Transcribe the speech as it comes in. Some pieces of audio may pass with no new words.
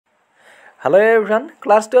Hello everyone,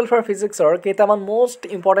 class 12 for physics or কেইটামান most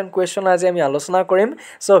important question আজি আমি আলোচনা কৰিম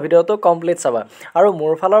সো ভিডিওটো কমপ্লিট চাবা আৰু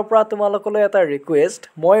মোৰ ফালৰ পৰা তোমালোকলৈ এটা ৰিকুৱেষ্ট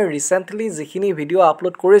মই ৰিসেন্টলি যিখিনি ভিডিও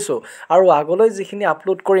আপলোড কৰিছো আৰু আগলৈ যিখিনি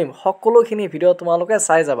আপলোড কৰিম সকলোখিনি ভিডিও তোমালোকে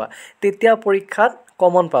চাই যাবা তেতিয়া পৰীক্ষাত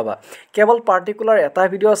কমন পাবা কেৱল পাৰ্টিকুলাৰ এটা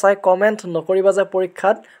ভিডিও চাই কমেন্ট নকৰিবা যে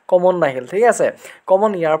পৰীক্ষাত কমন নাহিল ঠিক আছে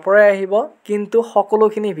কমন ইয়াৰ পৰাই আহিব কিন্তু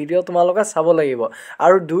সকলোখিনি ভিডিও তোমালোকে চাব লাগিব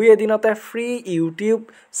আৰু দুই এদিনতে ফ্ৰী ইউটিউব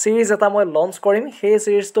সিৰিজ এটা মই লঞ্চ কৰিম সেই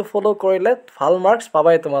সিৰিজটো ফলো কৰিলে ভাল মাৰ্কস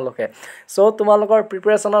পাবাই তোমালোকে সো তোমালোকৰ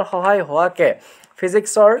প্ৰিপাৰেচনৰ সহায় হোৱাকে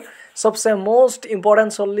ফিজিক্সৰ सबसे मोस्ट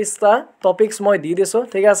इम्पोर्टेंट 40টা টপিকস মই দি দিছো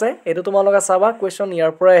ঠিক আছে এটো তোমালোকে চাবা কোৱেশ্চন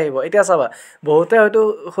ইয়াৰ পৰাই আহিব এতিয়া চাবা বহুতে হয়তো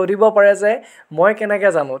হৰিব পাৰে যে মই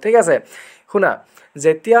কেনেকৈ জানো ঠিক আছে শুনা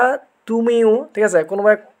যেতিয়া তুমিও ঠিক আছে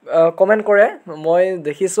কোনোবাই কমেন্ট কৰে মই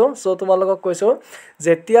দেখিছো সো তোমালোকক কৈছো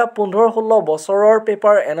যেতিয়া 15-16 বছৰৰ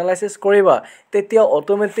পেপাৰ এনালাইসিস কৰিবা তেতিয়া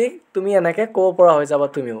অটোমেটিক তুমি এনেকৈ ক'ব পৰা হৈ যাবা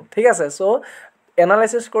তুমিও ঠিক আছে সো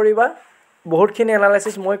এনালাইসিস কৰিবা বহুতখিনি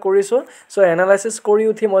এনালাইসিস মই কৰিছো সো এনালাইসিস কৰি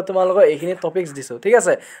উঠি মই তোমালোকক এইখিনি টপিকস দিছো ঠিক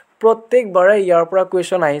আছে প্ৰত্যেকবাৰে ইয়াৰ পৰা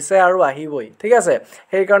কোৱেশ্চন আহিছে আৰু আহিবই ঠিক আছে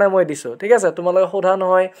সেই কাৰণে মই দিছো ঠিক আছে তোমালোকে সোধা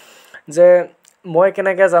নহয় যে মই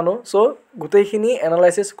কেনেকৈ জানো সো গোটেইখিনি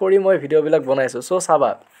এনালাইসিস কৰি মই ভিডিও বিলাক বনাইছো সো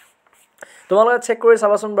চাবা তোমালোকে চেক কৰি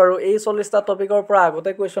চাবাচোন বাৰু এই 40টা টপিকৰ পৰা আগতে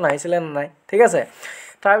কোৱেশ্চন আহিছিল নে নাই ঠিক আছে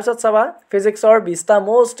তাৰ পিছত চাবা ফিজিক্সৰ 20টা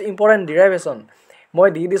মোষ্ট ইম্পৰ্টেন্ট ডেৰিভেশন মই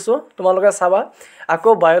দি দিছো তোমালোকে চাবা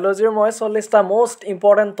আকৌ বায়োলজিৰ মই 40টা মোষ্ট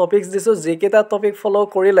ইম্পৰ্টেন্ট টপিকস দিছো যেকেটা টপিক ফলো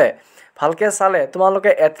কৰিলে ভালকে চালে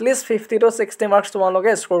তোমালোকে এট লিষ্ট 50 to 60 মাৰ্কস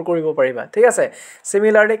তোমালোকে স্কোৰ কৰিব পাৰিবা ঠিক আছে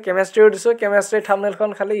সিমিলাৰলি কেমিষ্ট্ৰিও দিছো কেমিষ্ট্ৰি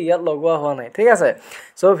থাম্বনেলখন খালি ইয়াত লগোৱা হোৱা নাই ঠিক আছে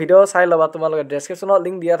সো ভিডিও চাই লবা তোমালোকে ডেসক্ৰিপচনত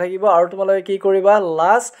লিংক দিয়া থাকিব আৰু তোমালোকে কি কৰিবা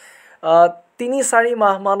লাষ্ট 3-4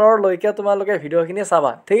 মাহ মানৰ লৈকে তোমালোকে ভিডিওখিনি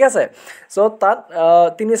চাবা ঠিক আছে সো তাত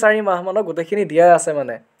 3-4 মাহ মানৰ গোটেইখিনি দিয়া আছে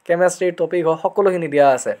মানে কেমিষ্ট্ৰি টপিক সকলোখিনি দিয়া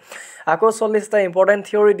আছে আকৌ 40টা ইম্পৰ্টেন্ট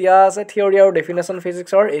থিওৰি দিয়া আছে থিওৰি আৰু ডেফিনেশন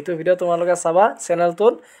ফিজিক্সৰ এইটো ভিডিও তোমালোকে চাবা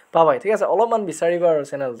চেনেলটোত পাবাই ঠিক আছে অলপমান বিচাৰিবা আৰু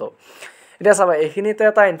চেনেলটো এটা চাবা এইখিনিতে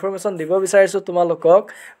এটা ইনফৰমেশন দিব বিচাৰিছো তোমালোকক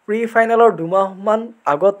প্ৰি ফাইনেলৰ 2 মাহ মান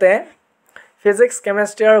আগতে ফিজিক্স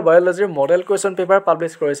কেমিষ্ট্ৰি আৰু বায়োলজিৰ মডেল কোৱেশ্চন পেপাৰ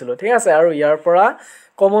পাবলিশ কৰিছিল ঠিক আছে আৰু ইয়াৰ পৰা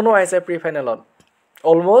কমনো আহিছে প্ৰি ফাইনেলত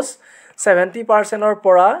অলমোষ্ট 70% ৰ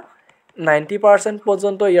পৰা 90%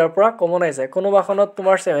 পৰ্যন্ত ইয়াৰ পৰা কমন আহিছে কোনোবাখনত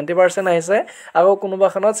তোমাৰ 70% আহিছে আৰু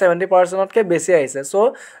কোনোবাখনত 70% তকৈ বেছি আহিছে সো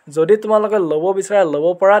যদি তোমালোকে লব বিচাৰা লব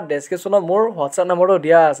পৰা ডেসক্ৰিপচনত মোৰ WhatsApp নম্বৰটো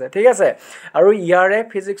দিয়া আছে ঠিক আছে আৰু ইয়াৰে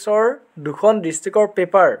ফিজিক্সৰ দুখন ডিস্ট্ৰিক্টৰ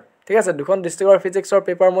পেপাৰ ঠিক আছে দুখন ডিস্ট্ৰিক্টৰ ফিজিক্সৰ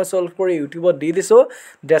পেপাৰ মই সলভ কৰি ইউটিউবত দি দিছো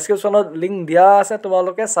ডেসক্ৰিপচনত লিংক দিয়া আছে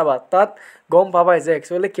তোমালোকে চাবা তাত গম পাবা যে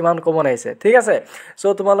একচুয়ালি কিমান কমন আহিছে ঠিক আছে সো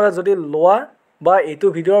তোমালোকে যদি লোৱা বা এইটো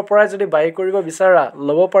ভিডিওৰ পৰা যদি বাই কৰিব বিচাৰা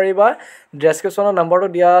লব পাৰিবা ডেসক্ৰিপচনৰ নম্বৰটো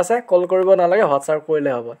দিয়া আছে কল কৰিব নালাগে WhatsApp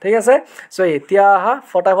কৰিলে হ'ব ঠিক আছে সো এতিয়া আহা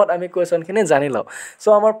ফটাফট আমি কোৱেশ্চনখিনি জানি লও সো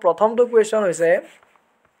আমাৰ প্ৰথমটো কোৱেশ্চন হৈছে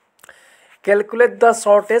calculate da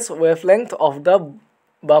শৰ্টেষ্ট wavelength of the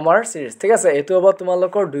বামাৰ সিৰিজ ঠিক আছে এটো হ'ব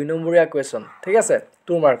তোমালোকৰ 2 নম্বৰীয়া কোৱেশ্চন ঠিক আছে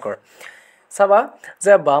 2 মাৰ্কৰ চাবা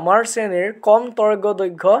যে বামাৰ শ্ৰেণীৰ কম তৰংগ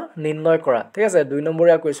দৈৰ্ঘ্য নিৰ্ণয় কৰা ঠিক আছে 2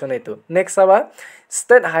 নম্বৰীয়া কোৱেশ্চন এটো নেক্সট চাবা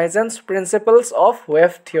state Huygens principles of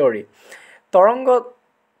wave theory তৰংগ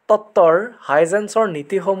তত্ত্বৰ হাইজেন্সৰ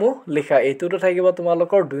নীতিসমূহ লিখা এটোটো থাকিব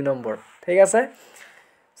তোমালোকৰ 2 নম্বৰ ঠিক আছে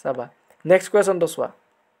চাবা নেক্সট কোৱেশ্চনটো চোৱা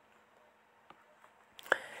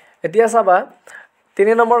এতিয়া চাবা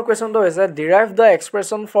 3 নম্বৰ কোৱেশ্চনটো হৈছে derive da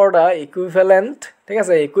expression for the equivalent ঠিক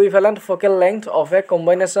আছে equivalent focal length of A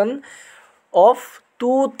combination of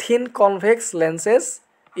two thin convex lenses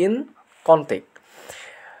in contact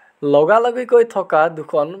লগালগিকৈ থকা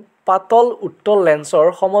দুখন পাতল উত্তল লেন্সৰ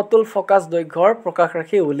সমতুল ফোকাস দৈৰ্ঘ্যৰ প্ৰকাশ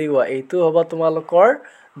ৰাখি উলিওৱা এইটো হ'ব তোমালোকৰ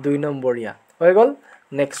 2 নম্বৰীয়া হৈ গল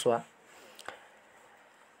নেক্সট ওয়া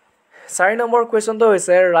 4 নম্বৰ কোৱেশ্চনটো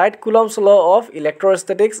হৈছে right কুলম্বছ law of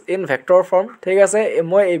ইলেক্ট্ৰোস্ট্যাটিক্স in vector form ঠিক আছে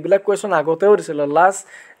মই এইবিলাক কোৱেশ্চন আগতেও দিছিলো লাষ্ট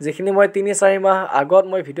যিখিনি মই 3-4 মাহ আগত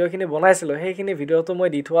মই ভিডিওখিনি বনাইছিলো সেইখিনি ভিডিওটো মই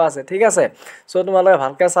দি থোৱা আছে ঠিক আছে সো তোমালোকে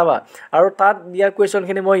ভালকৈ চাবা আৰু তাত দিয়া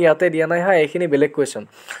কোৱেশ্চনখিনি মই ইয়াতে দিয়া নাই হা এইখিনি বেলেগ কোৱেশ্চন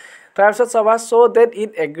তাৰপিছত চাবা so that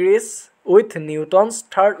it এগ্ৰিজ with Newton's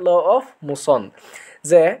third law of motion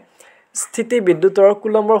যে স্থিতি বিদ্যুতৰ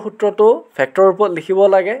কুলম্বৰ সূত্ৰটো ভেক্টৰৰ ওপৰত লিখিব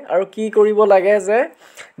লাগে আৰু কি কৰিব লাগে যে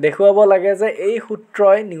দেখুৱাব লাগে যে এই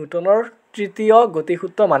সূত্ৰই নিউটনৰ তৃতীয়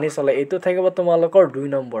গতিসূত্ৰ মানি চলে এইটো থাকিব তোমালোকৰ 2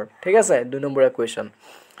 নম্বৰ ঠিক আছে 2 নম্বৰীয়া কোৱেশ্চন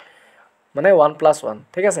মানে 1+1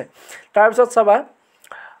 ঠিক আছে তাৰ পিছত চাবা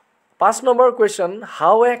 5 number question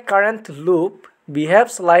how A current loop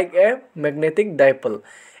behaves like a magnetic dipole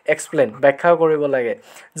explain ব্যাখ্যা কৰিব লাগে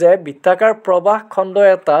যে বৃত্তাকাৰ প্ৰবাহ খণ্ড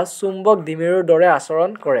এটা চুম্বক দ্বিমেৰুৰ দৰে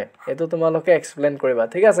আচৰণ কৰে এটো তোমালোকে এক্সপ্লেইন কৰিবা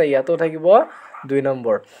ঠিক আছে ইয়াতো থাকিব 2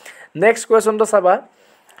 নম্বৰ নেক্সট কুৱেশ্যনটো চাবা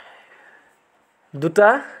দুটা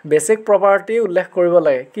বেসিক প্ৰপাৰ্টি উল্লেখ কৰিব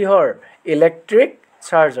লাগে কিহৰ ইলেক্ট্ৰিক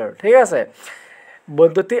চাৰ্জাৰ ঠিক আছে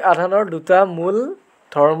বৈদ্যুতিক আধানৰ দুটা মূল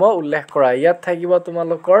ধৰ্ম উল্লেখ কৰা ইয়াত থাকিব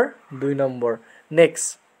তোমালোকৰ 2 number next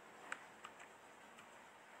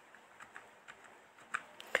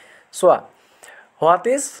সোৱা What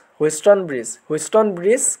is Western bridge? Western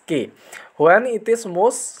bridge কি? When it is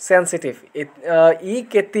most sensitive. ই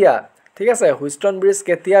কেতিয়া ঠিক আছে Western bridge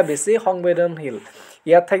কেতিয়া বেছি সংবেদনশীল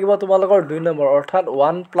ইয়াত থাকিব তোমালোকৰ 2 নম্বৰ অৰ্থাৎ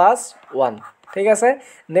 1+1 ঠিক আছে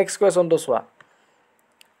নেক্সট কোৱেশ্যনটো চোৱা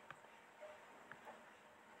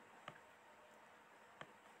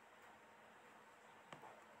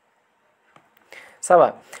চাবা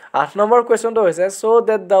 8 নম্বৰ কোৱেশ্যনটো হৈছে so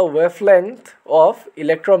that the wavelength of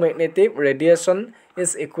electromagnetic radiation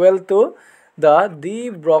is equal to the de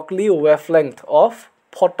Broglie wavelength of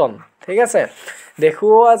photon ঠিক আছে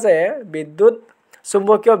দেখুওৱা যে বিদ্যুৎ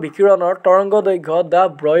চুম্বকীয় বিকিৰণৰ তৰংগ দৈৰ্ঘ্য দা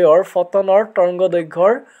ব্ৰয়ৰ ফটনৰ তৰংগ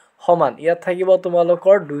দৈৰ্ঘ্যৰ সমান ইয়াত থাকিব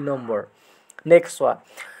তোমালোকৰ 2 নম্বৰ নেক্সট ওয়া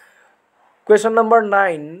question number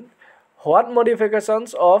 9 What modifications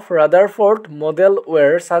of Rutherford model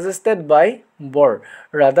were suggested by Bohr?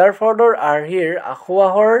 Rutherfordৰ আৰ্হিৰ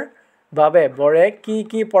আখুৱাহৰ বাবে বৰে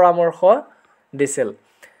কি পৰামৰ্শ দিছিল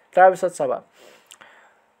তাৰ পিছত চাবা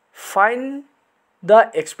Find the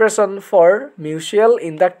expression for mutual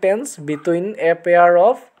inductance between a pair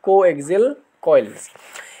of coaxial coils.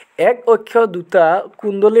 এক অক্ষ দুটা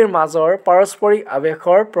কুণ্ডলীৰ মাজৰ পাৰস্পৰিক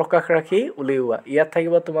আবেশৰ প্ৰকাশ ৰাখি উলিওৱা ইয়াত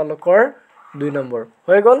থাকিব তোমালোকৰ 2 নম্বৰ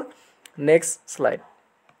হৈ গল Next slide.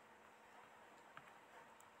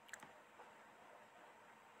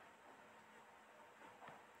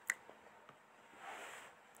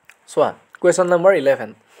 So, question number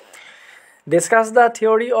 11. Discuss the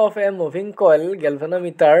theory of a moving coil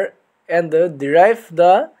galvanometer and derive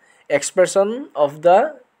the expression of the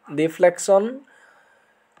deflection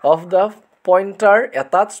of the pointer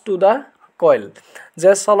attached to the coil.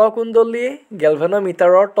 যে চলকুণ্ডলী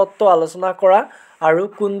galvanometerৰ তত্ত্ব আলোচনা কৰা আৰু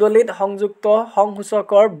কুণ্ডলীত সংযুক্ত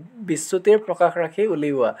সংসূচকৰ বিচ্যুতিৰ প্ৰকাশ ৰাখি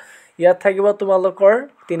উলিওৱা ইয়াত থাকিব তোমালোকৰ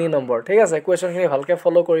 3 নম্বৰ ঠিক আছে কোৱেশ্যনখিনি ভালকে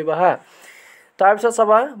ফলো কৰিবা হা তাৰ পিছত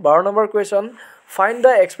চাবা 12 number question find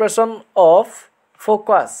the expression of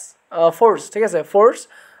force ঠিক আছে force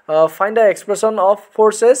find the expression of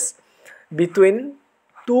forces between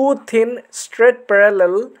two thin straight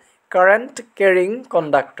parallel current carrying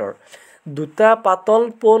conductor দুটা পাতল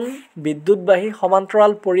পোন বিদ্যুৎবাহী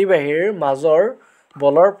সমান্তৰাল পৰিবাহীৰ মাজৰ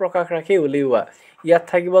বলৰ প্ৰকাশ ৰাখি উলিওৱা ইয়াত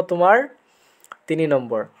থাকিব তোমাৰ 3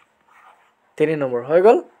 নম্বৰ হৈ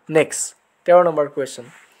গল next 13 number question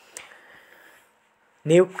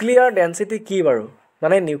nuclear density কি বাৰু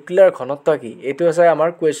মানে নিউক্লিয়াৰ ঘনত্ব কি এটো আছে আমাৰ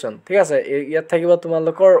কোৱেশ্যন ঠিক আছে ইয়াত থাকিব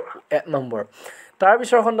তোমালোকৰ 1 নম্বৰ তাৰ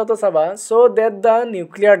পিছৰ খণ্ডটো চাবা so that the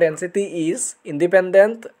nuclear density is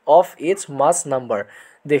independent of its mass number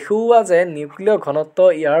দেখুওৱা যে নিউক্লিয়াৰ ঘনত্ব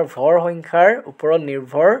ইয়াৰ ভৰ সংখ্যাৰ ওপৰত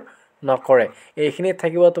নিৰ্ভৰ নকৰে এইখিনি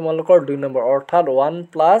থাকিব তোমালোকৰ 2 নম্বৰ অৰ্থাৎ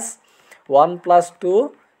 1+1+2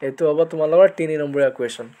 এটো হ'ব তোমালোকৰ 3 নম্বৰীয়া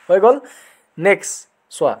কোৱেশ্যন হৈ গল নেক্সট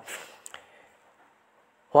সোৱা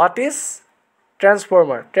What is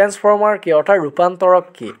transformer কি অৰ্থাৎ ৰূপান্তৰক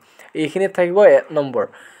কি এইখিনি থাকিব 1 নম্বৰ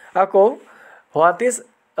আকৌ What is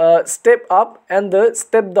step up and the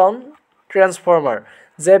step down transformer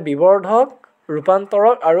যে বিবৰ্ধক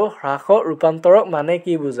ৰূপান্তৰক আৰু হ্ৰাসক ৰূপান্তৰক মানে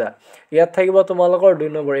কি বুজা ইয়াত থাকিব তোমালোকৰ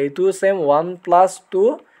 2 নম্বৰ এইটো সেম 1+2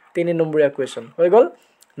 3 নম্বৰীয়া কোৱেশ্যন হৈ গল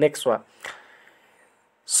next one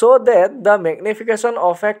so that the magnification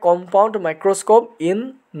of a compound microscope in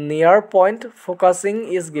near point focusing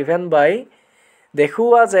is given by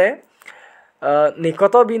দেখুওৱা যে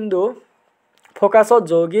নিকট বিন্দু ফোকাসত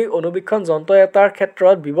যৌগিক অনুবীক্ষণ যন্ত্ৰ এটাৰ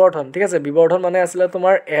ক্ষেত্ৰত বিবৰ্ধন ঠিক আছে বিবৰ্ধন মানে আছিল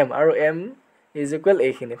তোমাৰ m আৰু m is equal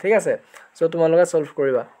এইখিনি ঠিক আছে সো তোমালোকে সলভ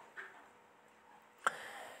কৰিবা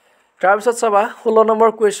তাৰ পিছত চাবা 16 number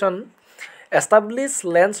question establish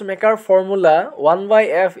lens maker formula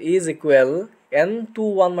 1/f is equal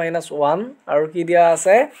n21 - 1 আৰু কি দিয়া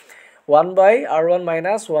আছে 1/r1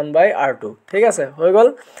 - 1/r2 ঠিক আছে হৈ গল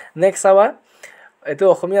নেক্সট চাবা এটো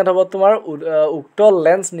অসমীয়া হ'ব তোমাৰ উক্ত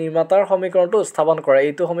লেন্স নিৰ্মাতাৰ সমীকৰণটো স্থাপন কৰা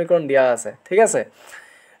এইটো সমীকৰণ দিয়া আছে ঠিক আছে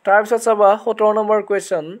তাৰ পিছত চাবা 17 number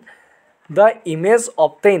question the image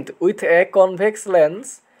obtained with a convex lens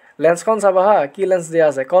kon চাবা হা কি লেন্স দিয়া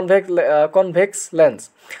আছে convex lens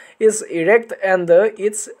is erect and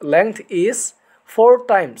its length is 4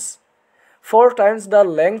 times the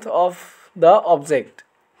length of the object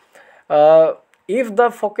if the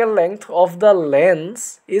focal length of the lens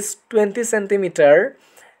is 20 cm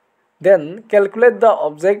then calculate the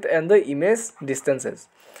object and the image distances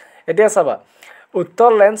এতিয়া চাবা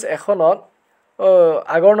উত্তৰ lens এখনত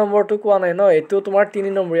আগৰ নম্বৰটো কোৱা নাই ন এইটো তোমাৰ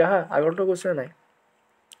 3 নম্বৰীয়া হা আগৰটো কৈছে নাই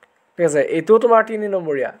ঠিক আছে এইটো তোমাৰ 3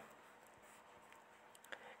 নম্বৰীয়া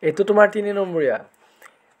এইটো তোমাৰ 3 নম্বৰীয়া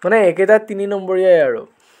মানে একেটা 3 নম্বৰীয়াই আৰু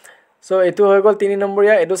সো এটো হৈ গল 3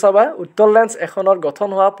 নম্বৰীয়া এটো চাবা উত্তল লেন্স এখনত গঠন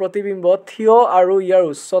হোৱা প্ৰতিবিম্ব থিয় আৰু ইয়াৰ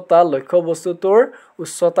উচ্চতা লক্ষ্য বস্তুটোৰ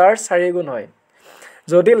উচ্চতাৰ 4 গুণ হয়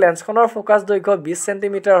যদি লেন্সখনৰ ফোকাস দৈৰ্ঘ্য 20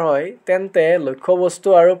 সেন্টিমিটাৰ হয় তেন্তে লক্ষ্য বস্তু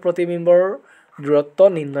আৰু প্ৰতিবিম্বৰ দূৰত্ব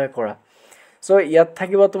নিৰ্ণয় কৰা সো ইয়াত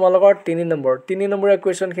থাকিব তোমালোকৰ 3 নম্বৰীয়া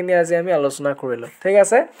কোৱেশ্চন খিনি আজি আমি আলোচনা কৰিলো ঠিক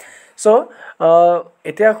আছে সো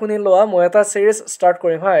এতিয়া শুনি লোৱা মই এটা সিৰিজ স্টাৰ্ট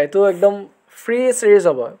কৰিম হা এটো একদম ফ্ৰী সিৰিজ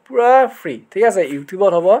হ'ব পুৰা ফ্ৰী ঠিক আছে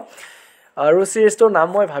ইউটিউবত হ'ব আৰু সিৰিজটোৰ নাম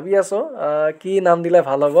মই ভাবি আছো কি নাম দিলে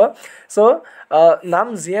ভাল হ'ব সো নাম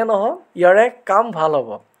জিয়ে নহ ইয়াৰে কাম ভাল হ'ব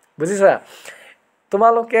বুজিছা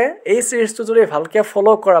তোমালোকে এই সিৰিজটো যদি ভালকে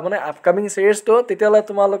ফলো কৰা মানে আপকামিং সিৰিজটো তেতিয়ালে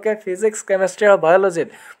তোমালোকে ফিজিক্স কেমিষ্ট্ৰি আৰু বায়োলজি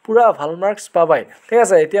পুৰা ভাল মাৰ্কস পাবাই ঠিক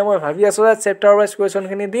আছে এতিয়া মই ভাবি আছো যে চেপ্টাৰ ওয়াইজ কোৱেশ্চন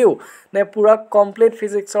খিনি দিও নে পুৰা কমপ্লিট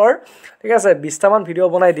ফিজিক্সৰ ঠিক আছে 20 টা মান ভিডিও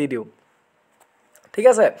বনাই দি দিও ঠিক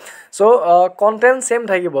আছে সো কন্টেন্ট সেম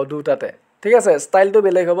থাকিব দুটাতে ঠিক আছে স্টাইলটো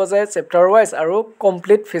বেলেগ হ'ব যে চেপ্টাৰ ওয়াইজ আৰু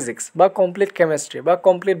কমপ্লিট ফিজিক্স বা কমপ্লিট কেমিষ্ট্ৰি বা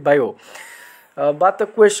কমপ্লিট বায়ো but the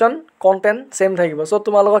question content same থাকিব সো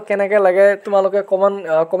তোমালোকক কেনেকৈ লাগে তোমালোকে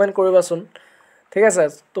কমেন্ট কৰিবাচোন ঠিক আছে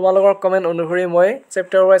তোমালোকৰ কমেন্ট অনুসৰি মই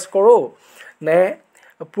চেপ্টাৰ ওয়াইজ কৰো নে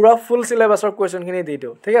পুৰা ফুল সিলেবাসৰ কোৱেশ্চন খিনি দি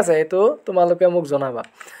দিও ঠিক আছে এটো তোমালোকে মোক জনাবা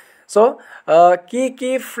সো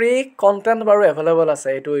কি ফ্ৰী কন্টেন্ট বাৰু এভেইলেবল আছে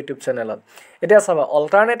এটো ইউটিউব চেনেলত এতিয়া চাবা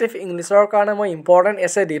অল্টাৰনেটিভ ইংলিছৰ কাৰণে মই ইম্পৰ্টেন্ট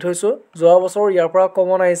এছে দি থৈছো যোৱা বছৰ ইয়াৰ পৰা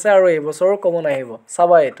কমন আহিছে আৰু এই বছৰো কমন আহিব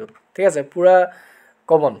চাবা এটো ঠিক আছে পুৰা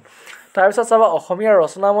কমন তাৰপিছত চাবা অসমীয়া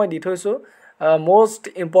ৰচনা মই দি থৈছো মোস্ট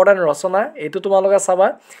ইম্পৰ্টেন্ট ৰচনা এটো তোমালোকে চাবা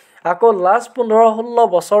আকৌ লাষ্ট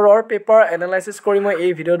 15-16 বছৰৰ পেপাৰ এনালাইসিস কৰি মই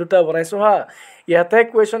এই ভিডিও দুটা বনাইছো হা ইয়াতে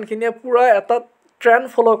কোৱেশ্চন খিনিয়ে পুৰা এটা ট্ৰেন্ড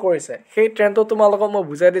ফলো কৰিছে সেই ট্ৰেন্ডটো তোমালোকক মই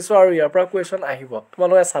বুজাই দিছো আৰু ইয়াৰ পৰা কোৱেশ্চন আহিব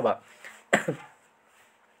তোমালোকে চাবা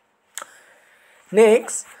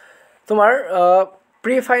নেক্সট তোমাৰ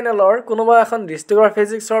প্ৰি ফাইনেলৰ কোনোবা এখন ডিস্ট্ৰিক্টৰ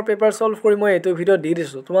ফিজিক্সৰ পেপাৰ সলভ কৰি মই এইটো ভিডিও দি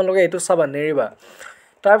দিছো তোমালোকে এইটো চাবা নেৰিবা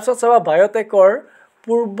তাৰপিছত চাবা বায়োটেকৰ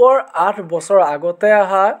পূৰ্বৰ 8 বছৰ আগতে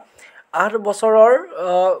আহা 8 বছৰৰ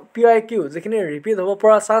পিআইকিউ যিখিনি ৰিপিট হ'ব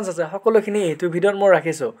পৰা চান্স আছে সকলোখিনি এইটো ভিডিওত মই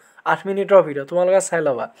ৰাখিছো 8 মিনিটৰ ভিডিও তোমালোকে চাই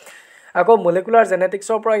লবা আকৌ মলিকুলাৰ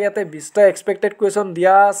জেনেটিক্সৰ পৰা ইয়াতে 20টা এক্সপেক্টেড কোৱেশ্চন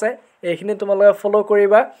দিয়া আছে এইখিনি তোমালোকে ফলো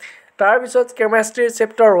কৰিবা তাৰ পিছত কেমিষ্ট্ৰি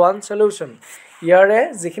চেপ্টাৰ 1 সলিউশন ইয়াৰে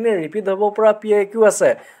যিখিনি ৰিপিট হ'ব পৰা পিআইকিউ আছে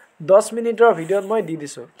 10 মিনিটৰ ভিডিওত মই দি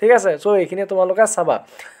দিছো ঠিক আছে সো এইখিনি তোমালোকে চাবা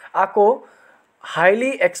আকৌ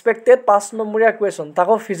হাইলি এক্সপেক্টেড 5 নম্বৰীয়া কোৱেশ্চন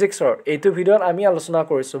তাকো ফিজিক্সৰ এইটো ভিডিওত আমি আলোচনা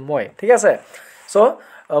কৰিছো মই ঠিক আছে সো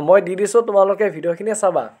মই দি দিছো তোমালোকে ভিডিওখিনি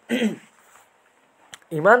চাবা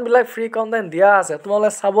ইমান বিলাক ফ্ৰী কন্টেন্ট দিয়া আছে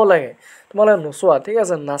তোমালোকে চাব লাগে তোমালোকে নোচোৱা ঠিক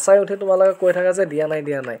আছে নাচাই উঠে তোমালোকে কৈ থাকা যে দিয়া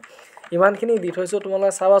নাই ইমানখিনি দি থৈছো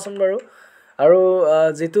তোমালোকে চাবাচোন বাৰু আৰু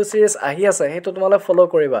যেটো সিৰিজ আহি আছে হেতু তোমালোকে ফলো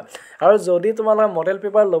কৰিবা আৰু যদি তোমালোকে মডেল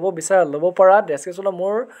পেপাৰ লব বিচাৰা লব পাৰা ডেসক্ৰিপচনত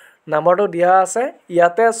মোৰ নাম্বাৰটো দিয়া আছে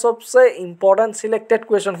ইয়াতে সবচে ইম্পৰ্টেন্ট সিলেক্টেড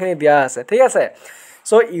কোৱেশ্চন খিনি দিয়া আছে ঠিক আছে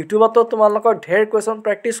সো ইউটিউবত তোমালোকৰ ঢেৰ কোৱেশ্চন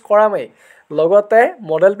প্ৰেক্টিস কৰামেই লগতে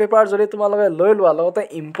মডেল পেপাৰ যদি তোমালোকে লৈ লোৱা লগতে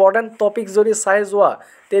ইম্পৰ্টেন্ট টপিক যদি চাই যোৱা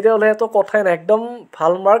তেতিয়াহলে তো কথাই নাই একদম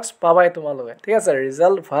ভাল মাৰ্কস পাবাই তোমালোকে ঠিক আছে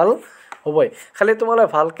ৰিজাল্ট ভাল হ'বই খালি তোমালোকে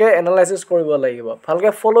ভালকে এনালাইসিস কৰিব লাগিব ভালকে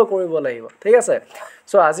ফলো কৰিব লাগিব ঠিক আছে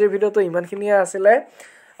সো আজিৰ ভিডিওটো ইমানখিনিয়ে আছিলে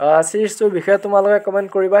সিৰিজটোৰ বিষয়ে তোমালোকে কমেন্ট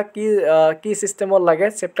কৰিবা কি সিস্টেমত লাগে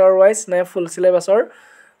চেপ্টাৰ ওয়াইজ নে ফুল সিলেবাসৰ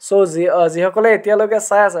সো যিসকলে এতিয়ালৈকে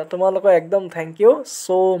চাই আছে তোমালোকক একদম থ্যাংক ইউ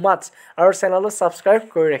সো মাচ আৰু চেনেলটো সাবস্ক্ৰাইব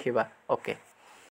কৰি ৰাখিবা ওকে